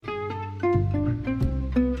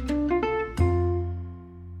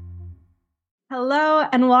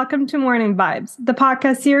and welcome to Morning Vibes, the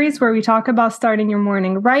podcast series where we talk about starting your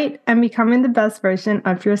morning right and becoming the best version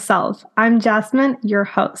of yourself. I'm Jasmine, your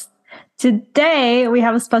host. Today, we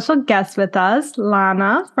have a special guest with us,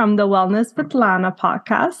 Lana from the Wellness with Lana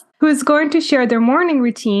podcast, who is going to share their morning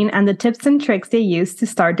routine and the tips and tricks they use to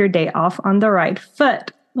start their day off on the right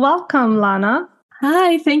foot. Welcome, Lana.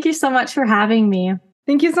 Hi, thank you so much for having me.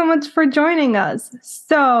 Thank you so much for joining us.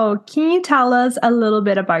 So, can you tell us a little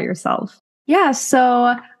bit about yourself? Yeah,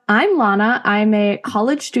 so I'm Lana. I'm a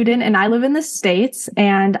college student and I live in the States,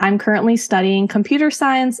 and I'm currently studying computer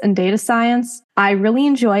science and data science. I really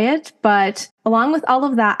enjoy it, but along with all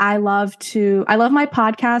of that, I love my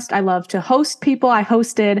podcast. I love to host people. I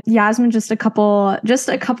hosted Yasmin just a couple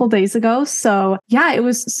days ago. So yeah, it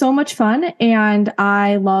was so much fun. And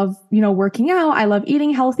I love, working out. I love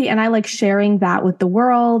eating healthy and I like sharing that with the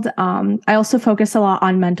world. I also focus a lot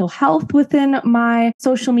on mental health within my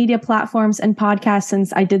social media platforms and podcasts,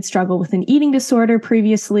 since I did struggle with an eating disorder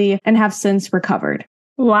previously and have since recovered.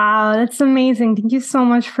 Wow, that's amazing. Thank you so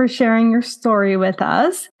much for sharing your story with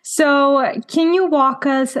us. So, can you walk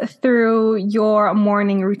us through your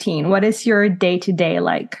morning routine? What is your day-to-day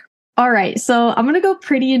like? All right, so I'm going to go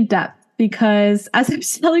pretty in depth because, as I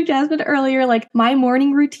was telling Jasmine earlier, my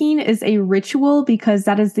morning routine is a ritual because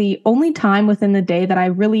that is the only time within the day that I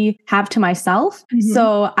really have to myself. Mm-hmm.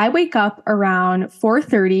 So I wake up around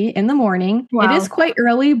 4:30 in the morning. Wow. It is quite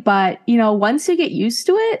early, but once you get used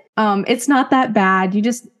to it, it's not that bad. You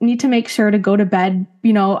just need to make sure to go to bed,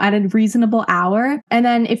 at a reasonable hour. And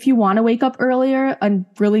then if you want to wake up earlier, a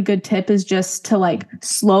really good tip is just to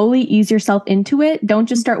slowly ease yourself into it. Don't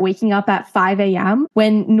just start waking up at 5 a.m.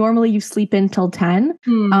 when normally you sleep until 10.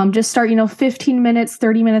 Just start, 15 minutes,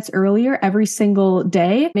 30 minutes earlier every single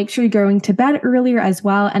day. Make sure you're going to bed earlier as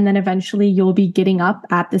well. And then eventually you'll be getting up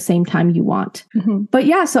at the same time you want. Mm-hmm. But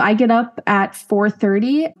yeah, so I get up at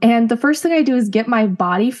 4:30 and the first thing I do is get my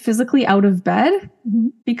body physically out of bed. Mm-hmm.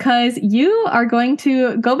 Because you are going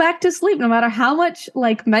to go back to sleep no matter how much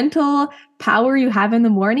mental power you have in the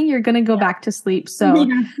morning, you're going to go back to sleep. So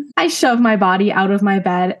I shove my body out of my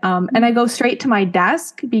bed and I go straight to my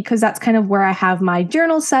desk because that's kind of where I have my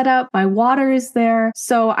journal set up. My water is there.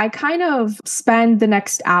 So I kind of spend the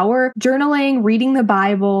next hour journaling, reading the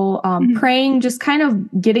Bible, praying, just kind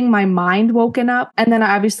of getting my mind woken up. And then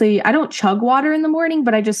I don't chug water in the morning,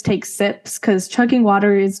 but I just take sips because chugging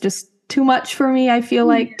water is just too much for me. I feel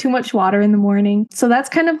like too much water in the morning. So that's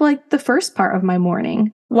kind of the first part of my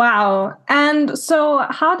morning. Wow. And so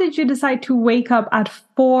how did you decide to wake up at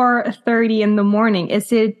 4:30 in the morning?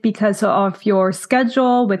 Is it because of your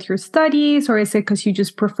schedule with your studies, or is it because you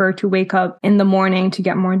just prefer to wake up in the morning to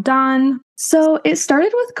get more done? So it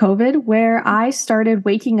started with COVID, where I started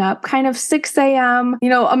waking up kind of 6 a.m.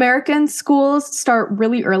 American schools start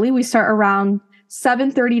really early. We start around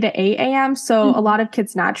 7:30 to 8 a.m. So a lot of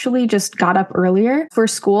kids naturally just got up earlier for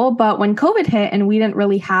school. But when COVID hit and we didn't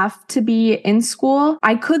really have to be in school,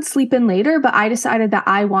 I could sleep in later, but I decided that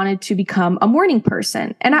I wanted to become a morning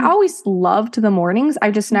person. And I always loved the mornings.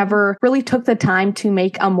 I just never really took the time to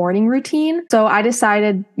make a morning routine. So I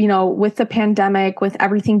decided, with the pandemic, with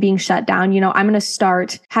everything being shut down, I'm going to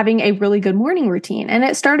start having a really good morning routine. And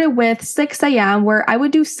it started with 6 a.m. where I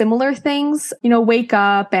would do similar things, wake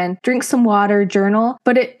up and drink some water, journal,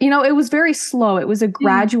 but it was very slow. It was a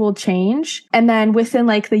gradual change. And then within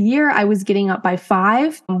the year, I was getting up by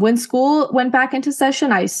 5. When school went back into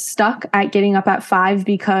session, I stuck at getting up at 5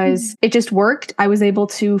 because it just worked. I was able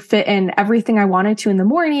to fit in everything I wanted to in the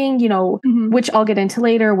morning, which I'll get into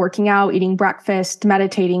later, working out, eating breakfast,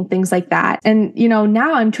 meditating, things like that. And,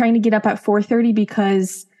 now I'm trying to get up at 4:30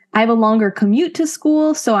 because I have a longer commute to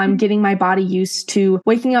school, so I'm getting my body used to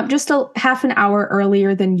waking up just a half an hour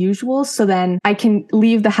earlier than usual. So then I can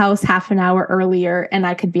leave the house half an hour earlier and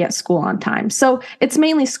I could be at school on time. So it's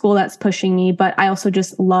mainly school that's pushing me, but I also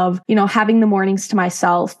just love, having the mornings to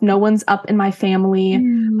myself. No one's up in my family,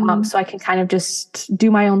 so I can kind of just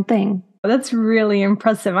do my own thing. That's really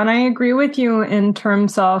impressive. And I agree with you in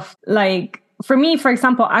terms of for me, for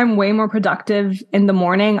example, I'm way more productive in the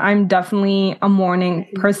morning. I'm definitely a morning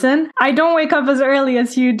person. I don't wake up as early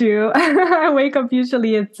as you do. I wake up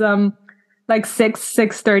usually it's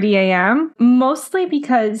 6:30 a.m. Mostly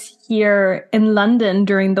because here in London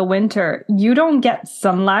during the winter, you don't get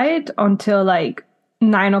sunlight until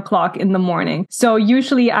 9 o'clock in the morning. So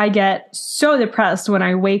usually I get so depressed when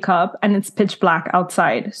I wake up and it's pitch black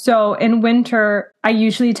outside. So in winter, I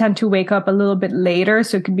usually tend to wake up a little bit later.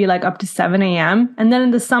 So it could be like up to 7 a.m. And then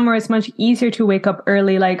in the summer, it's much easier to wake up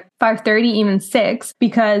early, like 5:30, even 6,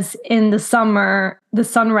 because in the summer, the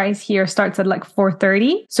sunrise here starts at like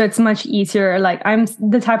 4:30. So it's much easier. Like I'm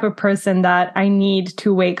the type of person that I need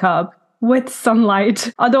to wake up with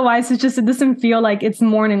sunlight. Otherwise, it doesn't feel like it's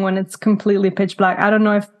morning when it's completely pitch black. I don't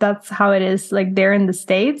know if that's how it is like there in the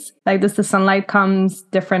States. Like does the sunlight comes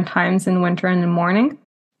different times in winter and in the morning?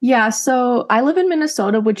 Yeah, so I live in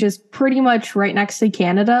Minnesota, which is pretty much right next to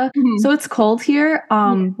Canada. So it's cold here.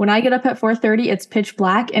 When I get up at 4:30, it's pitch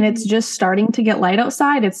black and it's just starting to get light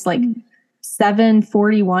outside. It's like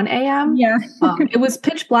 7:41 a.m. Yeah. It was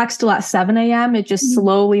pitch black still at 7 a.m. It just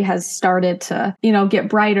slowly has started to, get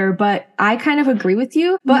brighter. But I kind of agree with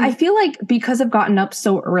you. But I feel like because I've gotten up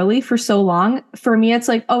so early for so long, for me, it's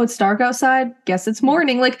like, oh, it's dark outside. Guess it's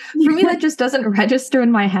morning. Like for me, that just doesn't register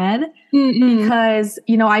in my head because,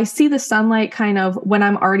 I see the sunlight kind of when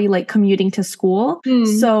I'm already like commuting to school.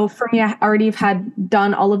 So for me, I already have had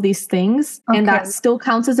done all of these things and that still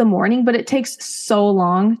counts as a morning, but it takes so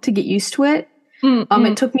long to get used to it.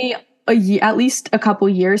 It took me at least a couple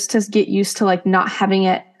years to get used to like not having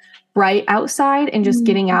it bright outside and just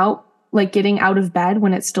getting out of bed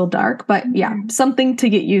when it's still dark. But yeah, something to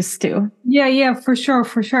get used to. Yeah, for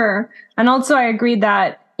sure. And also I agree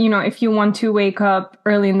that, if you want to wake up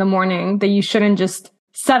early in the morning, that you shouldn't just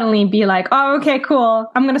suddenly be like, oh, okay, cool.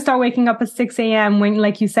 I'm going to start waking up at 6 a.m. when,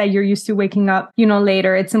 like you said, you're used to waking up,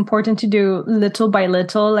 later. It's important to do little by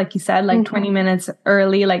little, like you said, like 20 minutes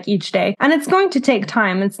early, like each day. And it's going to take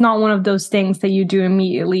time. It's not one of those things that you do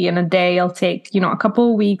immediately in a day. It'll take, a couple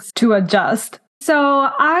of weeks to adjust. So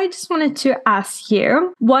I just wanted to ask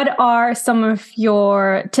you, what are some of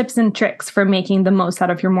your tips and tricks for making the most out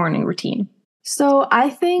of your morning routine? So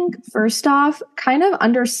I think first off, kind of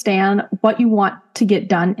understand what you want to get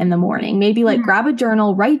done in the morning. Maybe like grab a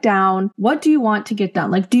journal, write down, what do you want to get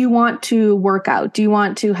done? Like, do you want to work out? Do you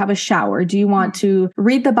want to have a shower? Do you want to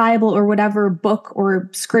read the Bible or whatever book or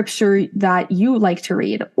scripture that you like to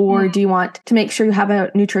read? Or do you want to make sure you have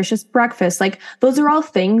a nutritious breakfast? Like those are all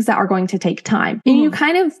things that are going to take time. And you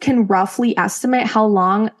kind of can roughly estimate how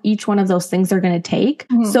long each one of those things are going to take.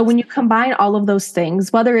 So when you combine all of those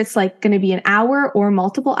things, whether it's like going to be an hour or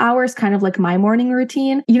multiple hours, kind of like my morning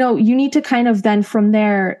routine, you need to kind of then from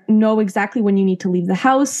there know exactly when you need to leave the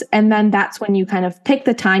house. And then that's when you kind of pick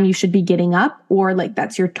the time you should be getting up, or like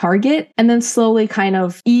that's your target. And then slowly kind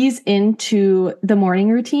of ease into the morning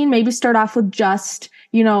routine. Maybe start off with just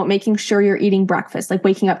making sure you're eating breakfast, like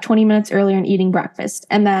waking up 20 minutes earlier and eating breakfast.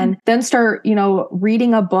 And then start,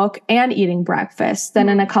 reading a book and eating breakfast. Then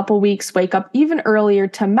in a couple weeks, wake up even earlier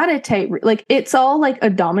to meditate. Like it's all like a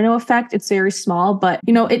domino effect. It's very small, but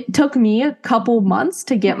it took me a couple months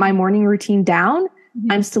to get my morning routine down.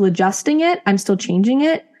 I'm still adjusting it. I'm still changing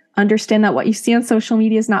it. Understand that what you see on social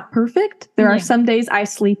media is not perfect. There are some days I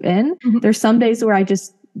sleep in. There's some days where I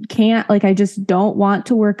just can't, like, I just don't want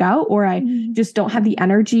to work out, or I just don't have the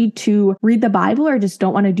energy to read the Bible, or just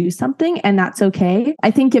don't want to do something. And that's okay.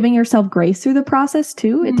 I think giving yourself grace through the process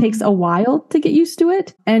too. It takes a while to get used to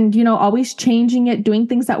it, and, always changing it, doing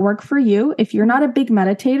things that work for you. If you're not a big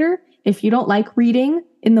meditator, if you don't like reading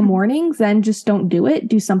in the mornings, then just don't do it.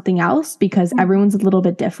 Do something else, because everyone's a little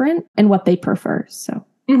bit different in what they prefer. So.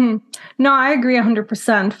 No, I agree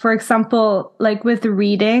 100%. For example, like with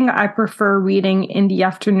reading, I prefer reading in the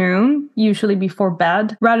afternoon, usually before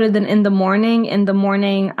bed, rather than in the morning. In the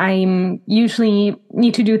morning, I'm usually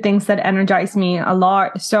need to do things that energize me a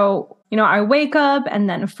lot. So, I wake up and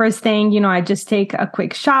then first thing, I just take a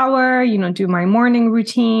quick shower, do my morning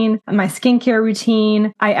routine, my skincare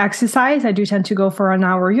routine. I exercise. I do tend to go for an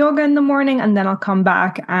hour yoga in the morning, and then I'll come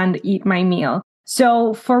back and eat my meal.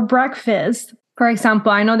 So for breakfast, for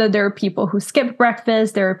example, I know that there are people who skip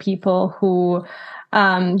breakfast. There are people who,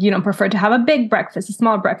 prefer to have a big breakfast, a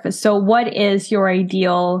small breakfast. So what is your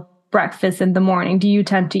ideal breakfast in the morning? Do you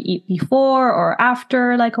tend to eat before or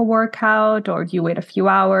after like a workout, or do you wait a few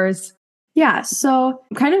hours? Yeah. So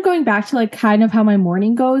kind of going back to like kind of how my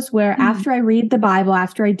morning goes, where after I read the Bible,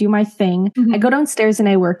 after I do my thing, I go downstairs and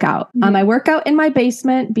I work out. I work out in my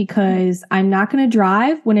basement because I'm not going to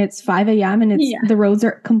drive when it's 5 a.m. and the roads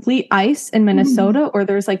are complete ice in Minnesota, or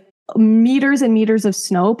there's like meters and meters of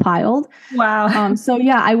snow piled. Wow. So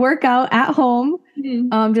yeah, I work out at home.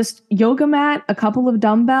 Just yoga mat, a couple of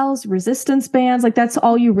dumbbells, resistance bands. Like that's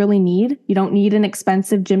all you really need. You don't need an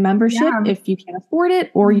expensive gym membership if you can't afford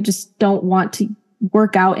it, or you just don't want to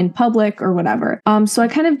work out in public or whatever. So I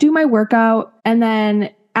kind of do my workout, and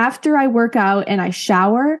then after I work out and I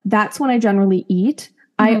shower, that's when I generally eat.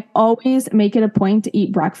 I always make it a point to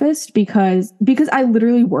eat breakfast because I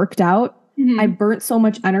literally worked out. I burnt so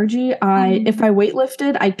much energy. If I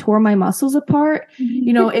weightlifted, I tore my muscles apart.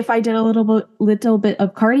 You know, if I did a little bit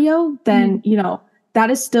of cardio, then, you know, that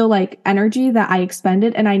is still like energy that I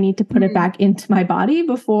expended and I need to put it back into my body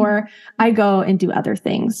before I go and do other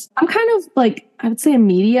things. I'm kind of like, I would say a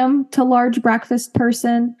medium to large breakfast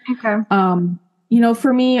person. Okay. You know,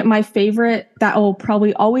 for me, my favorite that I'll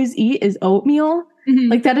probably always eat is oatmeal.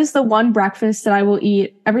 Like that is the one breakfast that I will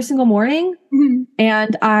eat every single morning.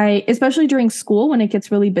 And especially during school, when it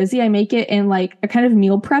gets really busy, I make it in like a kind of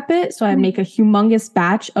meal prep it. So I make a humongous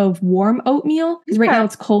batch of warm oatmeal because right now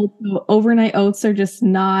it's cold. So overnight oats are just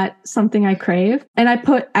not something I crave. And I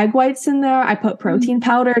put egg whites in there. I put protein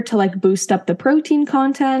powder to like boost up the protein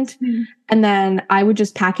content. And then I would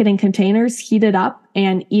just pack it in containers, heat it up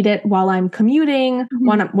and eat it while I'm commuting,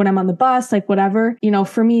 when I'm on the bus, like whatever. You know,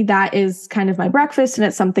 for me, that is kind of my breakfast. And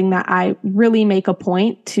it's something that I really make a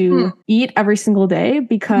point to eat every single day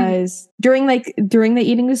because during the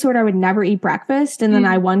eating disorder, I would never eat breakfast. And then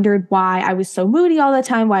I wondered why I was so moody all the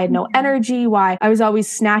time, why I had no energy, why I was always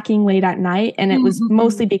snacking late at night. And it was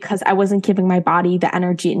mostly because I wasn't giving my body the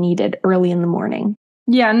energy it needed early in the morning.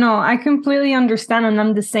 Yeah, no, I completely understand. And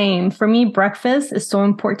I'm the same. For me, breakfast is so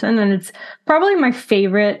important. And it's probably my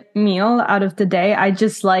favorite meal out of the day. I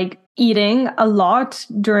just like eating a lot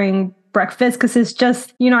during breakfast because it's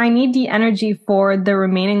just, you know, I need the energy for the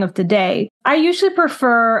remaining of the day. I usually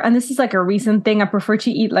prefer, and this is like a recent thing, I prefer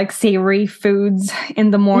to eat like savory foods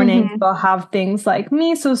in the morning. So I'll have things like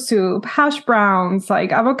miso soup, hash browns,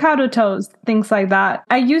 like avocado toast, things like that.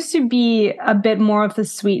 I used to be a bit more of a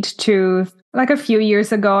sweet tooth. Like a few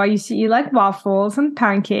years ago, I used to eat like waffles and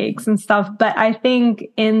pancakes and stuff. But I think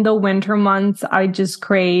in the winter months, I just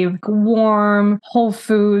crave warm, whole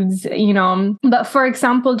foods, you know. But for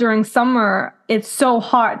example, during summer, it's so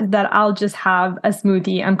hot that I'll just have a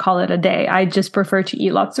smoothie and call it a day. I just prefer to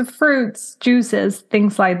eat lots of fruits, juices,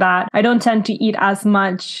 things like that. I don't tend to eat as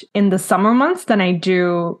much in the summer months than I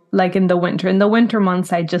do like in the winter. In the winter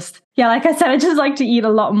months, like I said, I just like to eat a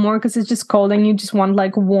lot more because it's just cold and you just want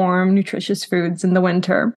like warm, nutritious foods in the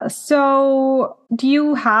winter. So do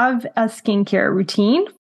you have a skincare routine?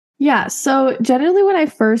 Yeah. So generally when I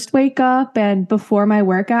first wake up and before my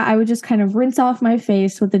workout, I would just kind of rinse off my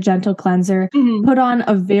face with a gentle cleanser, put on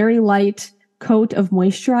a very light coat of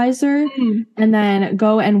moisturizer, and then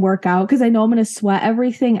go and work out because I know I'm going to sweat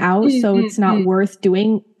everything out. So it's not worth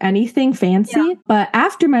doing anything fancy. Yeah. But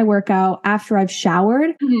after my workout, after I've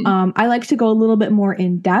showered, I like to go a little bit more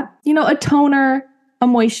in depth, you know, a toner, a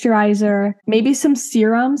moisturizer, maybe some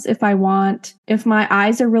serums if I want, if my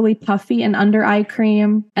eyes are really puffy, and under eye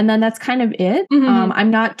cream. And then that's kind of it. I'm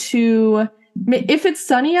not too, if it's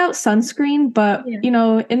sunny out, sunscreen, but you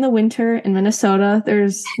know, in the winter in Minnesota,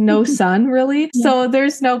 there's no sun really. So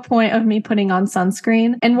there's no point of me putting on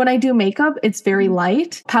sunscreen. And when I do makeup, it's very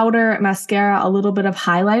light, powder, mascara, a little bit of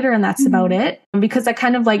highlighter, and that's about it. Because I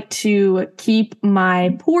kind of like to keep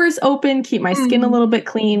my pores open, keep my skin a little bit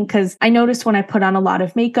clean. Cause I notice when I put on a lot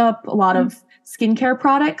of makeup, a lot of skincare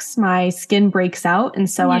products, my skin breaks out. And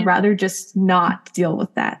so I'd rather just not deal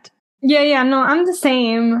with that. Yeah, no, I'm the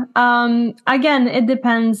same. Again, it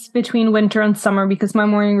depends between winter and summer because my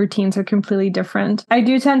morning routines are completely different. I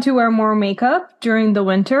do tend to wear more makeup during the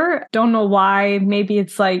winter. Don't know why. Maybe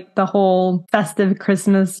it's like the whole festive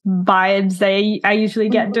Christmas vibes that I usually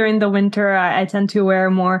get during the winter. I tend to wear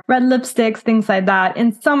more red lipsticks, things like that.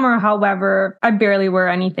 In summer, however, I barely wear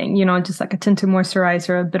anything, you know, just like a tinted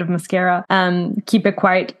moisturizer, a bit of mascara, keep it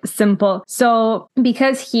quite simple. So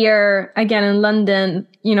because here, again, in London,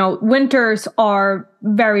 you know, winters are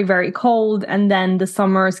very, very cold and then the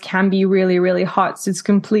summers can be really, really hot. So it's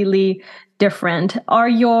completely different. Are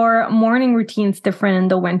your morning routines different in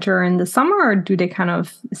the winter and the summer, or do they kind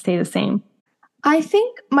of stay the same? I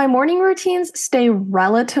think my morning routines stay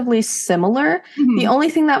relatively similar. The only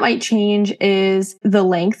thing that might change is the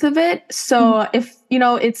length of it. So if, you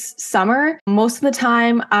know, it's summer, most of the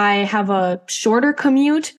time I have a shorter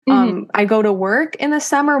commute. I go to work in the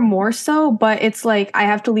summer more so, but it's like I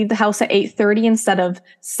have to leave the house at 8:30 instead of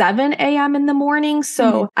 7 a.m. in the morning.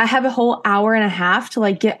 So I have a whole hour and a half to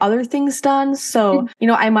like get other things done. So, you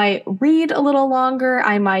know, I might read a little longer.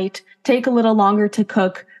 I might take a little longer to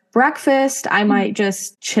cook breakfast. I might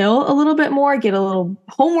just chill a little bit more, get a little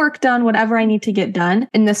homework done, whatever I need to get done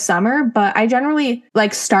in the summer. But I generally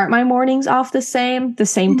like start my mornings off the same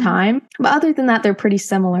time. But other than that, they're pretty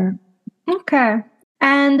similar. Okay.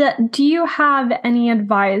 And do you have any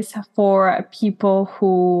advice for people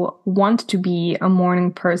who want to be a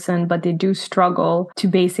morning person, but they do struggle to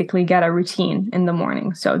basically get a routine in the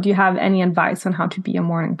morning? So do you have any advice on how to be a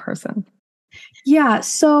morning person? Yeah,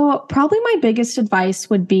 so probably my biggest advice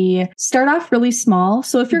would be start off really small.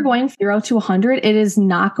 So if you're going 0 to 100, it is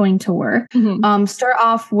not going to work. Start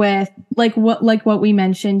off with like what we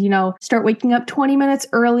mentioned, start waking up 20 minutes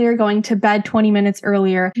earlier, going to bed 20 minutes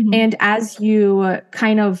earlier. And as you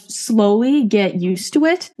kind of slowly get used to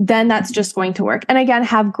it, then that's just going to work. And again,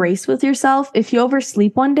 have grace with yourself. If you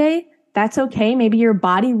oversleep one day, that's okay. Maybe your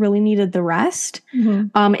body really needed the rest.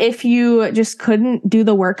 If you just couldn't do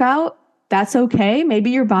the workout, that's okay. Maybe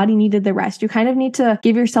your body needed the rest. You kind of need to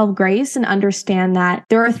give yourself grace and understand that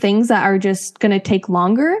there are things that are just going to take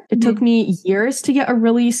longer. It took me years to get a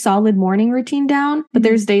really solid morning routine down, but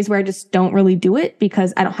there's days where I just don't really do it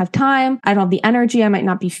because I don't have time. I don't have the energy. I might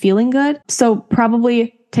not be feeling good. So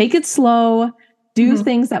probably take it slow, do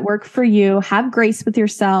things that work for you, have grace with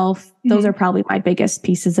yourself. Those are probably my biggest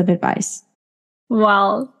pieces of advice.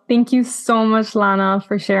 Well, thank you so much, Lana,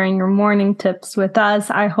 for sharing your morning tips with us.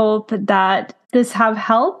 I hope that this have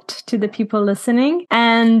helped to the people listening.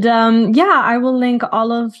 And I will link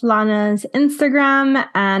all of Lana's Instagram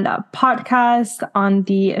and podcast on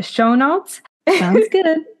the show notes. Sounds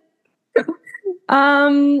good.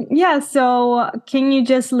 So can you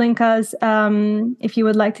just link us if you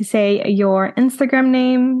would like to say your Instagram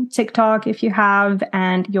name, TikTok if you have,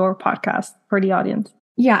 and your podcast for the audience?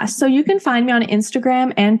 Yeah, so you can find me on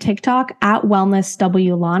Instagram and TikTok at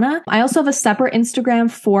WellnessWLana. I also have a separate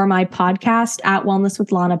Instagram for my podcast at Wellness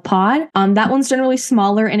with Lana Pod. That one's generally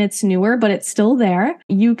smaller and it's newer, but it's still there.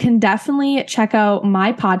 You can definitely check out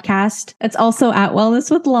my podcast. It's also at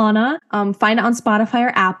Wellness with Lana. Find it on Spotify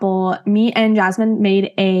or Apple. Me and Jasmine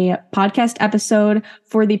made a podcast episode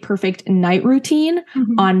for the perfect night routine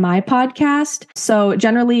on my podcast. So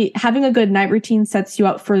generally having a good night routine sets you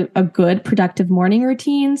up for a good productive morning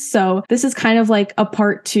routine. So this is kind of like a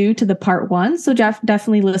part 2 to the part 1. So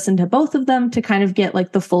definitely listen to both of them to kind of get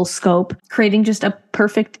like the full scope, creating just a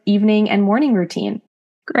perfect evening and morning routine.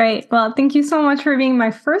 Great. Well, thank you so much for being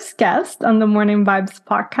my first guest on the Morning Vibes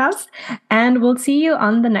podcast. And we'll see you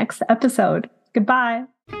on the next episode. Goodbye.